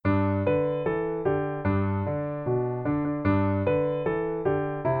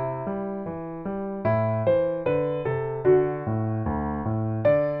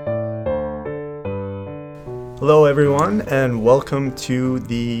Hello, everyone, and welcome to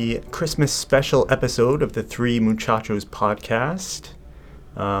the Christmas special episode of the Three Muchachos podcast.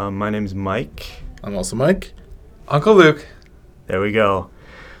 My name's Mike. I'm also Mike. Uncle Luke. There we go.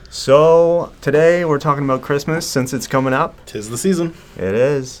 So, today we're talking about Christmas since it's coming up. 'Tis the season. It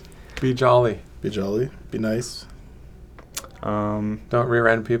is. Be jolly. Be jolly. Be nice. Don't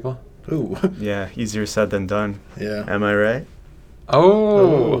rear-end people. Ooh. Yeah, easier said than done. Yeah. Am I right?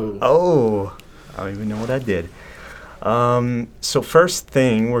 Oh. I don't even know what I did. So first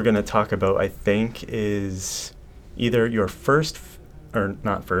thing we're going to talk about, I think, is either your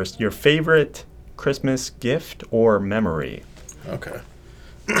your favorite Christmas gift or memory. Okay.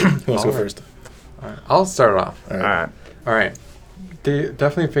 Who wants to go first? All right. I'll start off. All right. All right.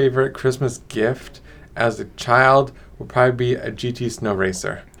 Definitely favorite Christmas gift as a child would probably be a GT snow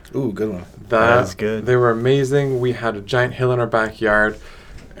racer. Ooh, good one. That is good. They were amazing. We had a giant hill in our backyard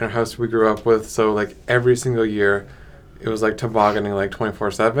in our house we grew up with. So like every single year, it was like tobogganing like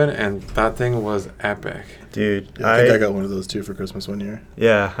 24/7, and that thing was epic. Dude, Yeah, I think I got one of those too for Christmas one year.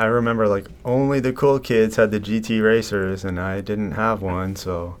 Yeah, I remember like only the cool kids had the GT racers, and I didn't have one,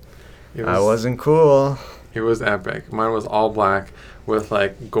 so I wasn't cool. It was epic. Mine was all black with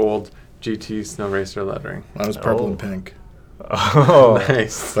like gold GT snow racer lettering. Mine was purple and pink, Oh,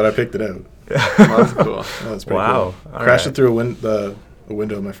 Nice. but I picked it out. That's cool. That was pretty Wow. cool. All Crashed right. it through a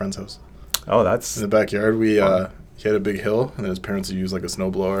window of my friend's house. Oh, that's In the backyard, he had a big hill, and then his parents would use like a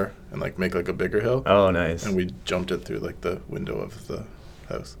snowblower and like make like a bigger hill, nice. and we jumped it through like the window of the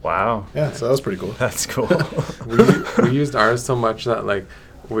house. Wow, Yeah, so that was pretty cool. that's cool. we used ours so much that like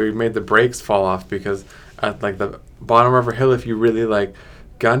we made the brakes fall off because at like the bottom of our hill, if you really like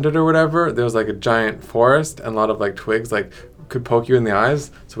gunned it or whatever, there was like a giant forest and a lot of like twigs like could poke you in the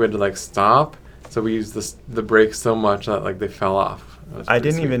eyes, so we had to like stop. So we used the brakes so much that like they fell off. I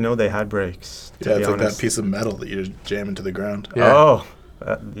didn't even know they had brakes. Yeah, it's like that piece of metal that you just jam into the ground. Yeah. Oh,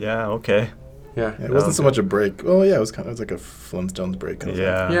 yeah, okay. Yeah. Yeah, it wasn't so much a brake. Oh yeah, it was like a Flintstones brake. Kind of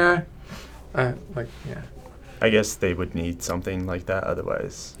thing. Yeah. Yeah. I guess they would need something like that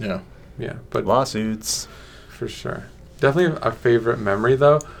otherwise. Yeah. Yeah. But Lawsuits. for sure. Definitely a favorite memory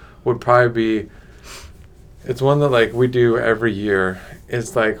though would probably be, it's one that like we do every year.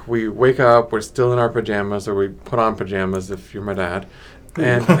 It's like we wake up, we're still in our pajamas, or we put on pajamas if you're my dad.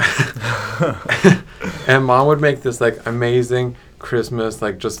 And and mom would make this like amazing Christmas,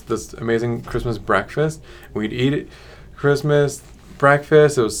 like just this amazing Christmas breakfast. We'd eat it Christmas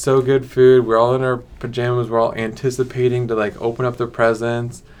breakfast. It was so good food. We're all in our pajamas. We're all anticipating to like open up the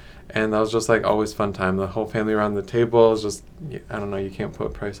presents. And that was just like always fun time. The whole family around the table is just, I don't know, you can't put a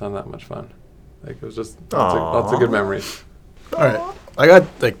price on that much fun. Like it was just lots of good memories. All right, I got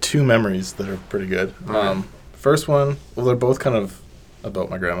like two memories that are pretty good. Alright. First one, well, they're both kind of about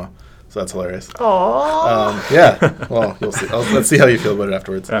my grandma, so that's hilarious. Aww. Yeah, well, you'll see. Let's see how you feel about it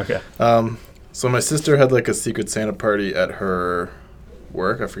afterwards. Okay. So my sister had like a secret Santa party at her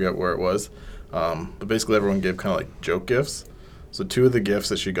work. I forget where it was, but basically everyone gave kind of like joke gifts. So two of the gifts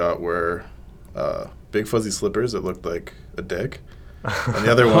that she got were big fuzzy slippers that looked like a dick, and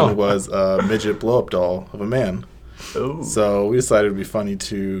the other one was a midget blow-up doll of a man. Ooh. So we decided it would be funny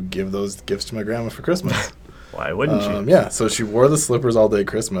to give those gifts to my grandma for Christmas. Why wouldn't you? Yeah, so she wore the slippers all day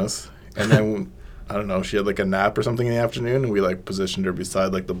Christmas, and then I don't know, she had like a nap or something in the afternoon, and we like positioned her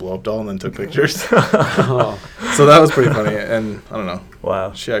beside like the blow-up doll and then took pictures. Oh. So that was pretty funny, and I don't know,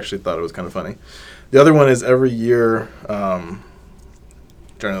 Wow. she actually thought it was kind of funny. The other one is every year,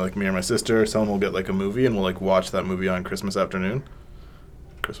 generally like me or my sister, someone will get like a movie, and we'll like watch that movie on Christmas afternoon.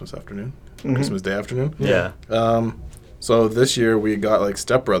 Mhm. Christmas Day afternoon. Yeah. So this year we got like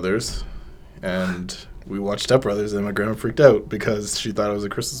Step Brothers, and we watched Step Brothers, and my grandma freaked out because she thought it was a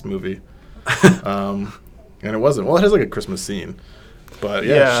Christmas movie. And it wasn't. Well, it has like a Christmas scene, but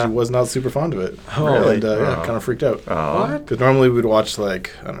yeah. She was not super fond of it. Oh, really? And kind of freaked out. Oh. What? Because normally we'd watch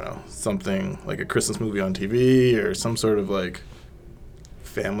like, I don't know, something like a Christmas movie on TV or some sort of like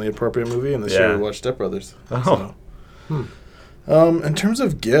family appropriate movie, and this year we watched Step Brothers. Oh. In terms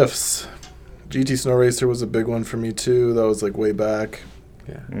of gifts, GT Snow Racer was a big one for me too. That was like way back.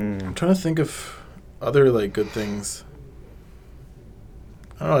 Yeah. I'm trying to think of other like good things.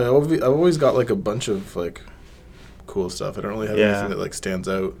 I don't know. I've always got like a bunch of like cool stuff. I don't really have anything that like stands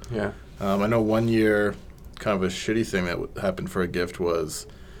out. Yeah. I know one year, kind of a shitty thing that happened for a gift was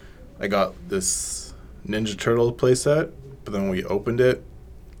I got this Ninja Turtle playset, but then when we opened it,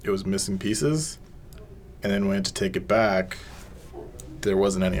 it was missing pieces, and then we had to take it back. There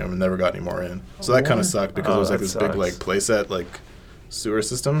wasn't any of them, and never got any more in. So that kind of sucked because it was like this big like playset like sewer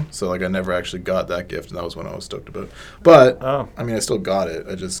system. So like I never actually got that gift, and that was one I was stoked about. But I mean, I still got it.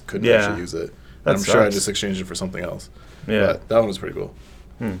 I just couldn't actually use it. And I'm That sure I sucks. just exchanged it for something else. Yeah. But that one was pretty cool.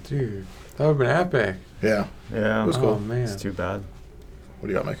 Dude, that would have been epic. Yeah. Yeah. It was Oh, cool. man. It's too bad. What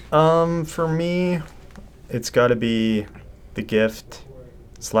do you got, Mike? For me, it's got to be the gift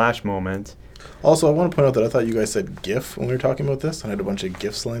 / moment. Also, I want to point out that I thought you guys said GIF when we were talking about this, and I had a bunch of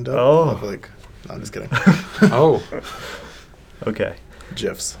GIFs lined up. Oh. I feel like, no, I'm just kidding. Oh. Okay.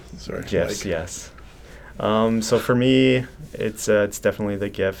 GIFs. Sorry. GIFs, Mike. yes. So for me, it's definitely the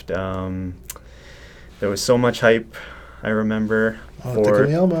gift. There was so much hype, I remember, Oh, for tickle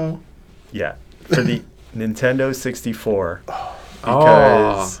me elbow. for the Nintendo 64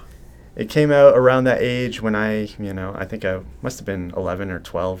 because it came out around that age when I think I must have been 11 or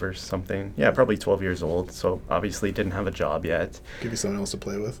 12 or something. Yeah, probably 12 years old. So obviously didn't have a job yet. Give you something else to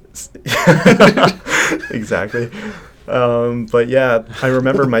play with. Exactly. But yeah, I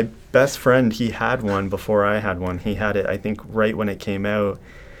remember my best friend, he had one before I had one. He had it, I think, right when it came out.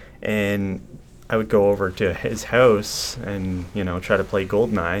 And I would go over to his house and, try to play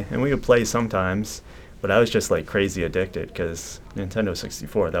GoldenEye. And we would play sometimes. But I was just like crazy addicted because Nintendo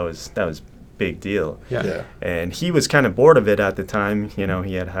 64, that was big deal. Yeah. And he was kind of bored of it at the time. He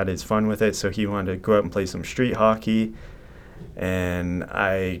had his fun with it. So he wanted to go out and play some street hockey. And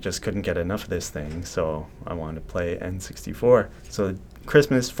I just couldn't get enough of this thing, so I wanted to play N64. So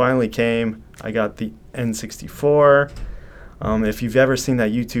Christmas finally came. I got the N64. If you've ever seen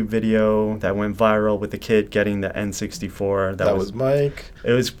that YouTube video that went viral with the kid getting the N64, That was Mike.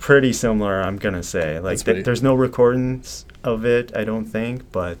 it was pretty similar, I'm going to say. Like, there's no recordings of it, I don't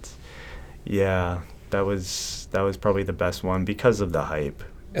think, but yeah, that was probably the best one because of the hype.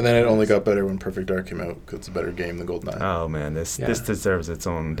 And then it only got better when Perfect Dark came out because it's a better game than GoldenEye. Oh man, this Yeah. deserves its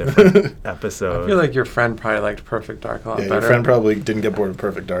own different episode. I feel like your friend probably liked Perfect Dark a lot Yeah, better. your friend probably didn't get bored of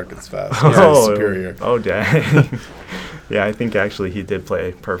Perfect Dark. It's fast. Oh, It's superior. Oh dang. Yeah, I think actually he did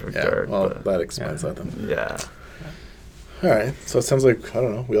play Perfect Yeah, Dark. well, but that explains that then. yeah. All right, so it sounds like, I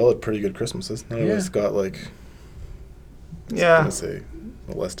don't know, we all had pretty good Christmases. None of Yeah. us got, like, I was Yeah. going to say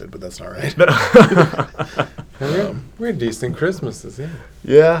molested, but that's not right. Yeah, we had decent Christmases, yeah.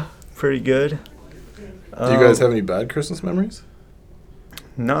 Yeah, pretty good. Do you guys have any bad Christmas memories?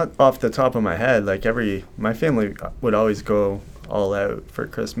 Not off the top of my head. Like my family would always go all out for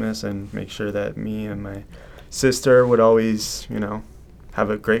Christmas and make sure that me and my sister would always, have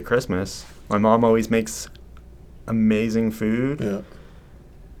a great Christmas. My mom always makes amazing food. Yeah.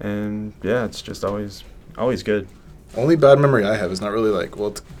 And yeah, it's just always good. Only bad memory I have is not really like, well,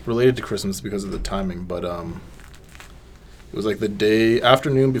 it's related to Christmas because of the timing, but it was like the day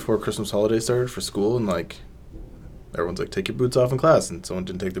afternoon before Christmas holiday started for school, and like everyone's like, take your boots off in class, and someone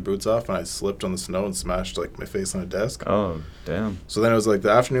didn't take their boots off, and I slipped on the snow and smashed like my face on a desk. Oh, damn. So then it was like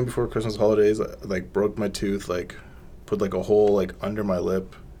the afternoon before Christmas holidays, I like broke my tooth, like put like a hole like under my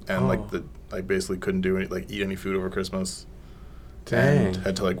lip, and like I basically couldn't do eat any food over Christmas. Dang. And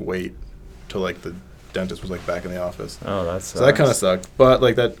had to like wait till like the dentist was like back in the office. Oh, that's So that kind of sucked. But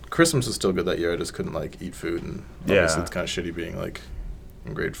like that Christmas was still good that year. I just couldn't like eat food, and obviously Yeah. it's kind of shitty being like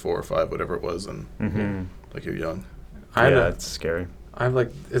in grade 4 or 5, whatever it was, and Mm-hmm. like you're young. Yeah, it's scary. I'm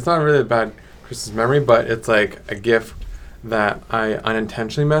like, it's not really a bad Christmas memory, but it's like a gift that I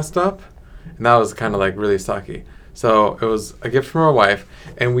unintentionally messed up, and that was kind of like really sucky. So it was a gift from our wife,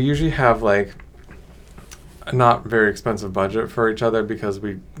 and we usually have like a not very expensive budget for each other because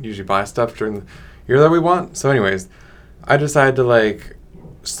we usually buy stuff during the year that we want. So anyways, I decided to like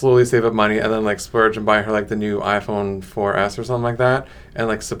slowly save up money and then like splurge and buy her like the new iPhone 4S or something like that, and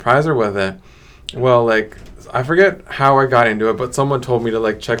like surprise her with it. Well, like, I forget how I got into it, but someone told me to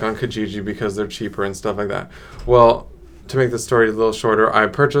like check on Kijiji because they're cheaper and stuff like that. Well, to make the story a little shorter, I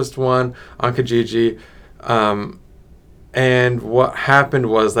purchased one on Kijiji, and what happened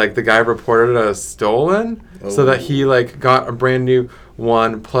was like the guy reported it as stolen, so that he like got a brand new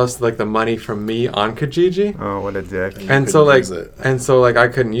one plus like the money from me on Kijiji. Oh, what a dick. And so like I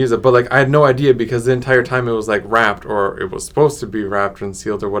couldn't use it, but like I had no idea because the entire time it was like wrapped, or it was supposed to be wrapped and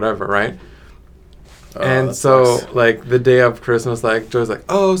sealed or whatever, right? And so, sucks. like, the day of Christmas, like, Joe's like,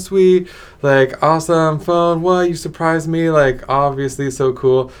 oh, sweet, like, awesome phone, what, you surprised me, like, obviously so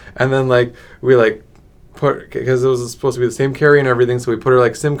cool. And then, like, we, like, because it was supposed to be the same carrier and everything, so we put her,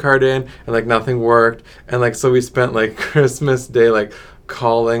 like, SIM card in, and, like, nothing worked. And, like, so we spent, like, Christmas Day, like,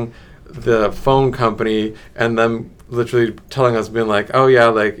 calling the phone company and them literally telling us, being like, oh, yeah,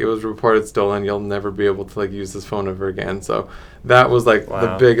 like, it was reported stolen, you'll never be able to, like, use this phone ever again. So that was, like,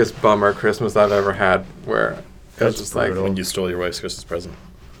 the biggest bummer Christmas I've ever had, where it was just, like... When you stole your wife's Christmas present.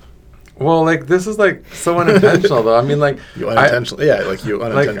 Well, like, this is, like, so unintentional, though. I mean, like... You unintentionally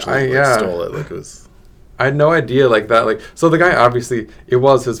stole it. Like, it was... I had no idea, like, that, like... So the guy, obviously, it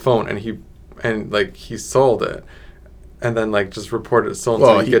was his phone, and he and like he sold it, and then like just reported it stolen.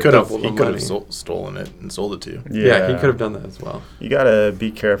 Well, so he get could have double the money. stolen it and sold it to you. Yeah, he could have done that as well. You gotta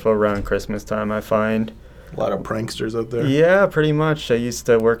be careful around Christmas time, I find. A lot of pranksters out there. Yeah, pretty much. I used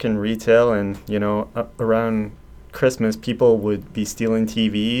to work in retail, and around Christmas, people would be stealing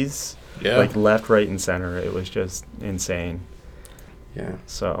TVs, Yeah. like left, right, and center. It was just insane. Yeah.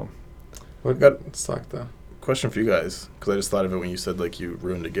 So, What Got- sucked though? Question for you guys, because I just thought of it when you said like you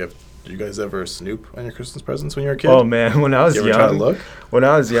ruined a gift. Did you guys ever snoop on your Christmas presents when you were a kid? oh man, when I was you ever try to young, look?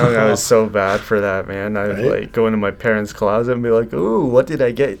 I was so bad for that, man. I would Right? like go into my parents' closet and be like, "Ooh, what did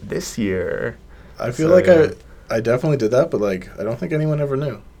I get this year?" I feel So, like yeah. I definitely did that, but like I don't think anyone ever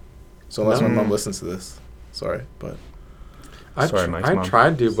knew. So unless No. my mom listens to this, sorry, but Sorry, Mike's I mom.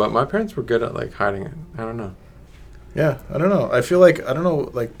 tried to, but my parents were good at like hiding it. I don't know. yeah, I don't know. I feel like I don't know.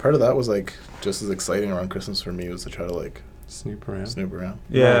 Like part of that was like just as exciting around Christmas for me was to try to like Snoop around. snoop around.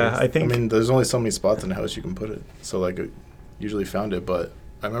 Yeah, Nice. I think. I mean, there's only so many spots in the house you can put it, so like I usually found it. But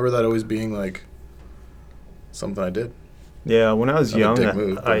I remember that always being like something I did. Yeah, when I was Not a young, dick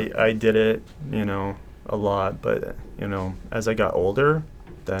move, but- I did it, a lot. But, as I got older,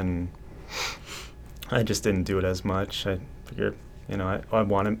 then I just didn't do it as much. I figured, I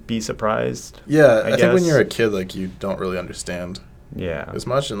want to be surprised. Yeah, I I think when guess. you're a kid, like you don't really understand Yeah. as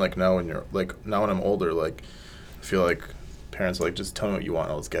much, and like now when I'm older, like I feel like parents are like just tell me what you want,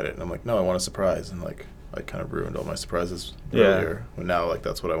 I'll just get it, and I'm like, no, I want a surprise, and like I kind of ruined all my surprises Yeah. earlier. But now like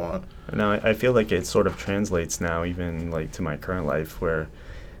that's what I want. Now, I feel like it sort of translates now, even like to my current life, where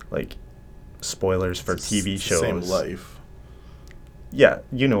like spoilers for It's TV the shows. Same life. Yeah,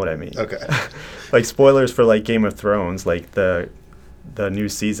 you know what I mean. Okay. Like spoilers for like Game of Thrones, like the new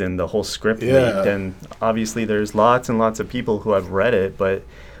season, the whole script Yeah. leaked, and obviously there's lots and lots of people who have read it, but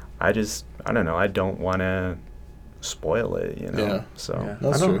I don't know, I don't want to spoil it, Yeah. So Yeah.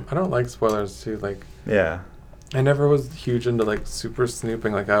 That's I don't. true. I don't like spoilers too. Like yeah. I never was huge into like super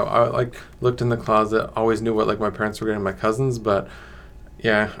snooping. Like I like looked in the closet, always knew what like my parents were getting my cousins, but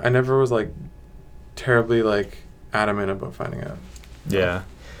yeah, I never was like terribly like adamant about finding out. Yeah.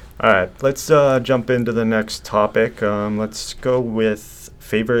 All right, let's jump into the next topic. Let's go with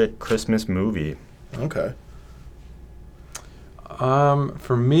favorite Christmas movie. Okay.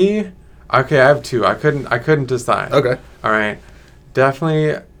 For me, okay, I have two. I couldn't decide. Okay. All right.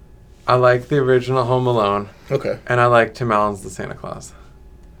 Definitely, I like the original Home Alone, Okay. and I like Tim Allen's The Santa Claus.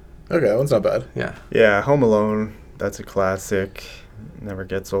 Okay, that one's not bad. Yeah. Yeah, Home Alone, that's a classic. Never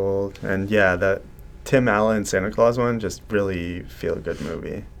gets old. And yeah, that Tim Allen Santa Claus one, just really feel good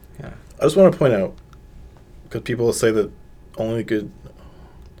movie. Yeah. I just want to point out, because people say that the only good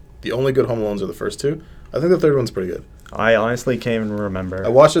Home Alones are the first two. I think the third one's pretty good. I honestly can't even remember. I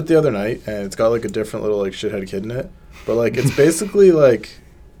watched it the other night, and it's got like a different little like shithead kid in it, but like it's basically like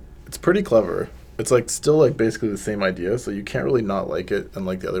it's pretty clever. It's like still like basically the same idea, so you can't really not like it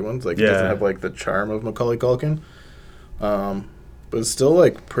unlike the other ones. Like it doesn't Yeah. have like the charm of Macaulay Culkin, but it's still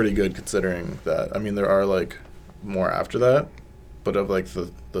like pretty good considering that. I mean, there are like more after that, but of like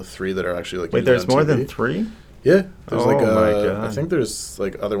the three that are actually like Wait, used there's on more TV. than 3? Yeah, there's like Oh my I God. think there's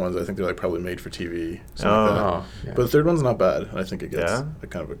like other ones. I think they're like probably made for TV. Something Oh. like that. Oh. Yeah. But the third one's not bad. And I think it gets Yeah? a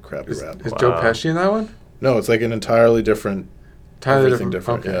kind of a crappy is, rap. is Joe Wow. Pesci in that one? No, it's like an entirely different. Everything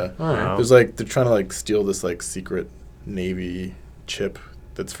different, Okay. yeah. All right. Wow. There's like they're trying to like steal this like secret Navy chip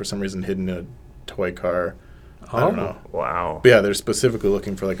that's for some reason hidden in a toy car. I don't Oh. know. Wow. But yeah, they're specifically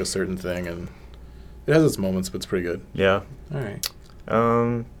looking for like a certain thing, and it has its moments, but it's pretty good. Yeah. All right.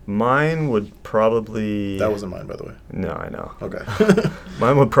 Mine would probably... That wasn't mine, by the way. No, I know. Okay.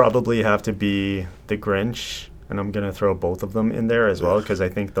 Mine would probably have to be The Grinch, and I'm going to throw both of them in there as well, Ugh. because I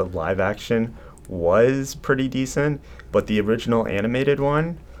think the live action was pretty decent, but the original animated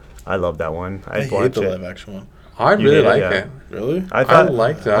one, I love that one. I I'd hate watch the it. live action one. I You really hate it, like yeah. it. Really? I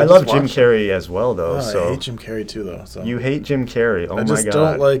liked it. I I love just Jim watched it. Carrey as well, though. Oh, I so hate Jim Carrey too, though. So you hate Jim Carrey? Oh I my just god!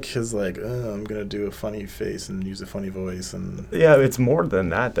 don't like his like. I'm gonna do a funny face and use a funny voice and. Yeah, it's more than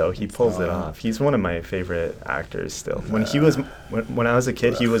that though. He pulls it not. off. He's one of my favorite actors still. When I was a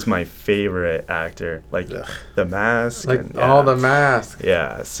kid, he was my favorite actor. Like Ugh. The Mask. Like and, all yeah. the mask.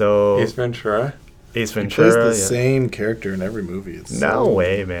 Yeah. So Ace Ventura. Ace He Ventura. plays the yeah. same character in every movie. It's No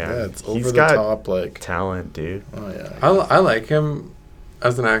way, man. Yeah, it's He's over the got top. Like, talent, dude. oh yeah. I like him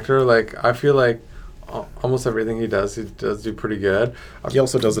as an actor. Like I feel like almost everything he does do pretty good. He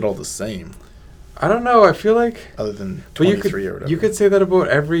also does it all the same, I don't know. I feel like. other than But 23 or whatever. you could say that about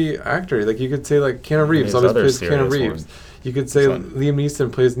every actor. Like you could say like Keanu Reeves His always other plays Keanu serious Reeves. one. You could say Which one? Liam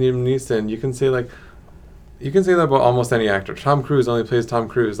Neeson plays Liam Neeson. You can say that about almost any actor. Tom Cruise only plays Tom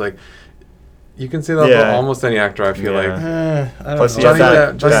Cruise. Like You can say that Yeah. about almost any actor, I feel Yeah. like. I don't Plus, know. he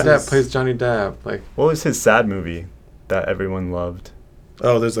has Johnny that- Depp plays Johnny Depp. Like, What was his sad movie that everyone loved?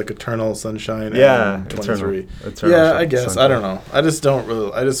 Oh, there's like Eternal Sunshine. Yeah, and 23. Eternal Yeah, I guess. Sunshine. I don't know. I just don't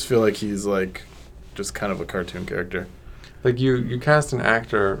really. I just feel like he's like, just kind of a cartoon character. like you cast an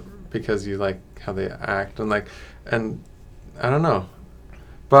actor because you like how they act and I don't know.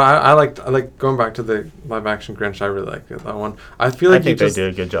 But I like going back to the live action Grinch. I really like that one. I feel like I think they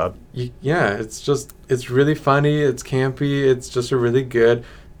did a good job. yeah, it's really funny. It's campy. It's just a really good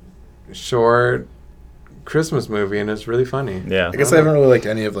short Christmas movie, and it's really funny. Yeah. I guess I haven't really liked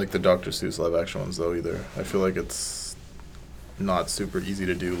any of like the Dr. Seuss live action ones though either. I feel like it's not super easy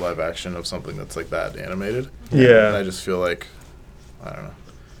to do live action of something that's like that animated. Yeah. And I just feel like, I don't know.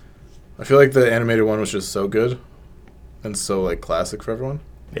 I feel like the animated one was just so good and so like classic for everyone.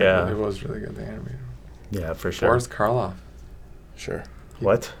 Yeah. It was really good. The animated. Yeah, for sure. Boris Karloff. Sure.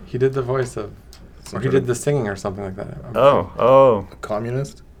 What? He did the voice of, or he did the singing or something like that. I'm sure. Oh. A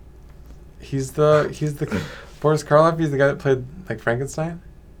communist? He's the Boris Karloff. He's the guy that played like Frankenstein.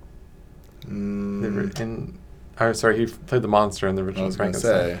 Mm, He played the monster in the I original was going to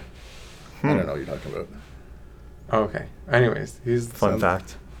Frankenstein. say. I don't know what you're talking about. Oh, okay. Anyways, he's Fun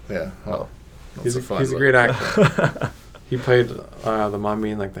fact. Yeah. Well, that's he's a fun one. great actor. He played the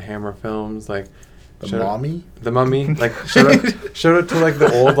mummy in like the Hammer films, like The showed- mommy? The Mummy, like showed it to like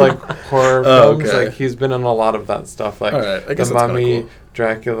the old like horror Oh, films. okay. Like he's been in a lot of that stuff. Like All right, I guess the that's kinda Mummy, cool.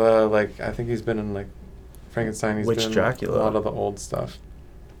 Dracula. Like I think he's been in like Frankenstein. He's Which been in Dracula? a lot of the old stuff.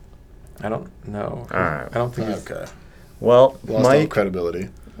 I don't know. All right. I don't think he's Okay. Well, Lost all Mike, credibility.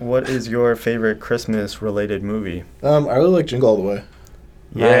 what is your favorite Christmas-related movie? I really like Jingle All the Way.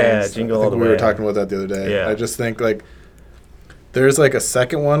 Yeah, Nice. Jingle I All think the we Way. were talking about that the other day. Yeah. I just think like there's like a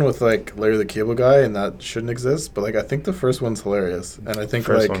second one with like Larry the Cable Guy, and that shouldn't exist. But like I think the first one's hilarious, and I think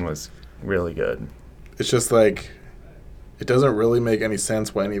First like one was really good. it's just like it doesn't really make any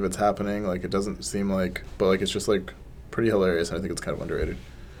sense why any of it's happening. Like it doesn't seem like, but like it's just like pretty hilarious, and I think it's kind of underrated.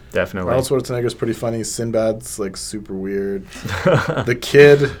 Definitely. Arnold Schwarzenegger's pretty funny. Sinbad's like super weird. The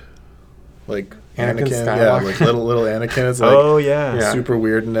kid, like Anakin yeah, Skywalker. like little Anakin is like Oh yeah. Yeah. super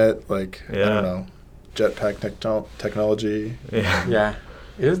weird in it. Like I Yeah. don't know, jetpack technology. Yeah. yeah,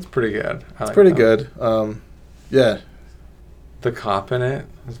 it is pretty good. I It's like pretty that. good. Yeah. The cop in it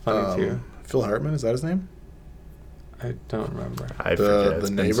is funny too. Phil Hartman, is that his name? I don't remember. I The- forget. the It's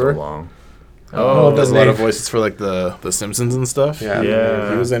been neighbor? so long. Oh, does a lot of neighbor. voices for like the Simpsons and stuff. Yeah.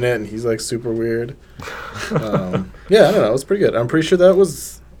 Yeah. He was in it, and he's like super weird. Yeah, I don't know. It's pretty good. I'm pretty sure that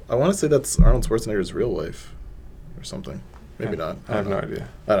was. I want to say that's Arnold Schwarzenegger's real wife, or something. Maybe not. I have don't no know. idea.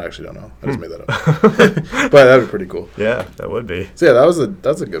 I actually don't know. I just made that up. But that'd be pretty cool. Yeah, that would be. So yeah,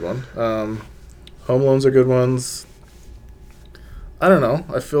 that's a good one. Home Loans are good ones. I don't know.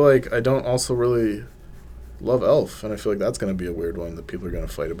 I feel like I don't also really love Elf, and I feel like that's going to be a weird one that people are going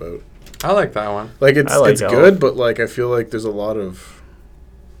to fight about. I like that one. Like it's I like it's Elf. good, but like I feel like there's a lot of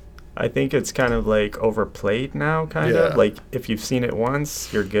I think it's kind of like overplayed now, kind Yeah. of. Like if you've seen it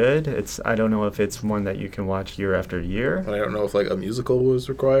once, you're good. I don't know if it's one that you can watch year after year. and I don't know if like a musical was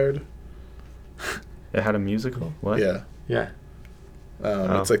required. It had a musical? What? Yeah. Yeah.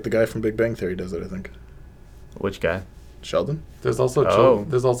 Oh. It's like the guy from Big Bang Theory does it, I think. Which guy? Sheldon? There's also Oh.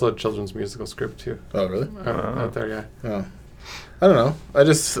 there's also a children's musical script too. Oh, really? Out there, yeah. Oh. I don't know. I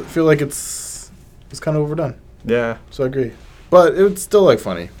just feel like it's kind of overdone. Yeah. So I agree. But it's still like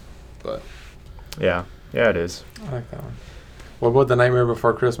funny. But Yeah. Yeah, it is. I like that one. What about The Nightmare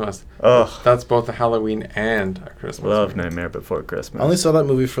Before Christmas? Oh, That's both a Halloween and a Christmas love movie. Nightmare Before Christmas. I only saw that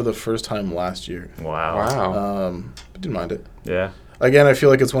movie for the first time last year. Wow. Wow. But didn't mind it. Yeah. Again, I feel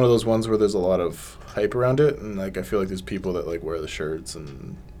like it's one of those ones where there's a lot of hype around it, and like I feel like there's people that like wear the shirts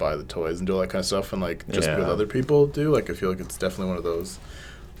and buy the toys and do all that kind of stuff, and like just Yeah. because other people do, like I feel like it's definitely one of those.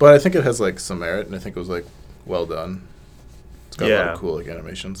 But I think it has like some merit, and I think it was like well done. It's got a lot Yeah. of cool like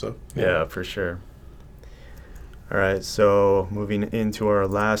animation stuff. Yeah, for sure. All right, so moving into our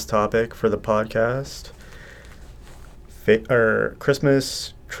last topic for the podcast,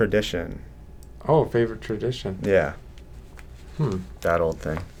 Christmas tradition. Oh, favorite tradition. Yeah, That that old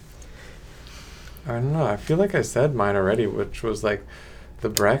thing. I don't know. I feel like I said mine already, which was like the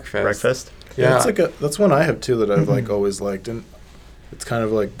breakfast. Breakfast? Yeah. That's one I have too that I've like always liked, and it's kind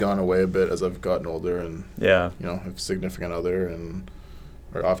of like gone away a bit as I've gotten older and Yeah. have a significant other and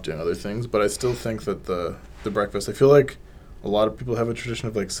are off doing other things. But I still think that the breakfast. I feel like a lot of people have a tradition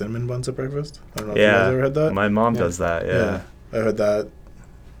of like cinnamon buns at breakfast. I don't know if you guys ever had that. My mom Yeah. does that, yeah. I had that.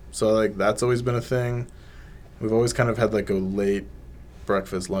 So like that's always been a thing. We've always kind of had like a late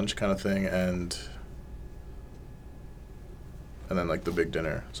breakfast lunch kind of thing, and and then like the big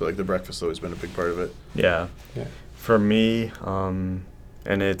dinner. So like the breakfast has always been a big part of it. Yeah. Yeah. For me, and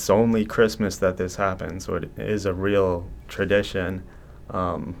it's only Christmas that this happens, so it is a real tradition.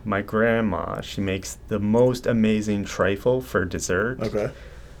 My grandma, she makes the most amazing trifle for dessert. Okay.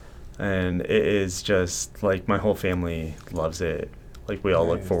 And it is just, like, my whole family loves it. Like, we all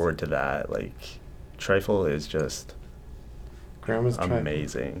look Nice. forward to that. Like, trifle is just Grandma's trifle.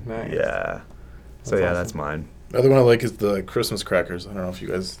 amazing. Nice. Yeah. So, That's yeah, awesome. that's mine. The other one I like is the Christmas crackers. I don't know if you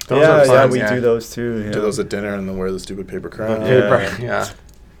guys Those are yeah, fun, we yeah. do those too. Yeah. do those at dinner and then wear the stupid paper The crown. paper, yeah.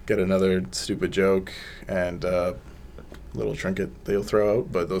 Get another stupid joke and little trinket that you'll throw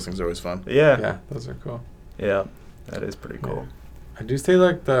out, but those things are always fun. Yeah. Yeah, those are cool. Yeah. That is pretty cool. I do say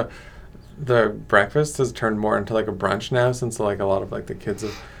like the breakfast has turned more into like a brunch now, since like a lot of like the kids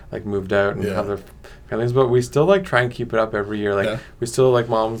have like moved out and Yeah. have their families, but we still like try and keep it up every year. Like Yeah. we still like,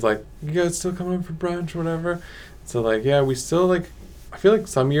 mom's like, you guys still coming up for brunch or whatever. So like, yeah, we still like, I feel like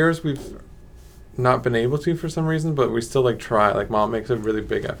some years we've not been able to for some reason, but we still like try. Like mom makes a really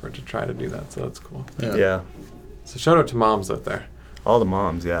big effort to try to do that, so that's cool. Yeah. So shout out to moms out there. All the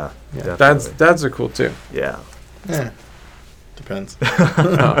moms, yeah. Yeah, Definitely. dads are cool too. Yeah. Yeah. Depends.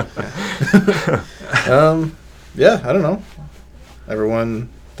 Oh, yeah. Yeah, I don't know. Everyone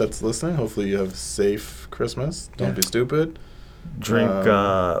that's listening, hopefully you have safe Christmas. Don't Yeah. be stupid. Drink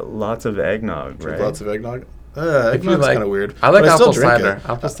lots of eggnog, Drink right? lots of eggnog. If you Eggnog's like- kind of weird. I like but still apple drink cider. it.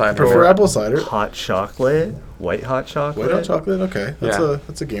 Apple I cider. prefer apple cider. Hot chocolate, white hot chocolate. White hot chocolate. Okay, Yeah.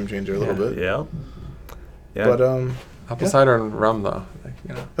 that's a game changer a little Yeah. bit. Yeah. Yeah. But Apple Yeah. cider and rum though. Like,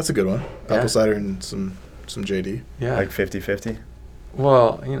 you know. that's a good one. Yeah. Apple cider and some JD. Yeah. like 50-50.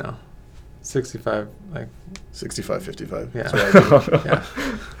 Well, you know, 65. Like 65-55. Yeah. That's what I do. yeah.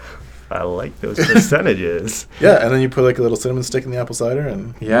 I like those percentages. Yeah, and then you put like a little cinnamon stick in the apple cider,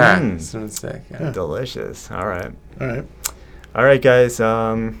 and Yeah. Mm. Cinnamon stick. Yeah. Yeah. Delicious. All right. all right. All right, guys.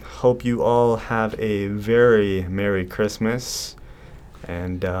 Hope you all have a very Merry Christmas.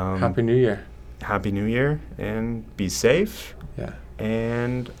 And Happy New Year. Happy New Year. And be safe. Yeah.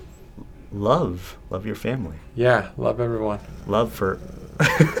 And love your family. Yeah. Love everyone. Love for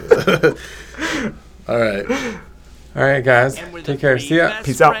All right. All right, guys. And we're the Take care. three See ya. best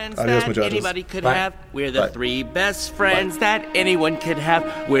Peace out. friends Adios, that muchachos. anybody could Bye. have. We're the Bye. three best friends that anyone could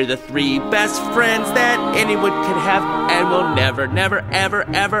have. We're the three best friends that anyone could have. And we'll never, never, ever,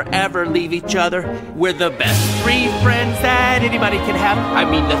 ever, ever leave each other. We're the best three friends that anybody could have. I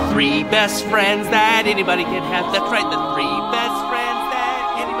mean, the three best friends that anybody can have. That's right, the three best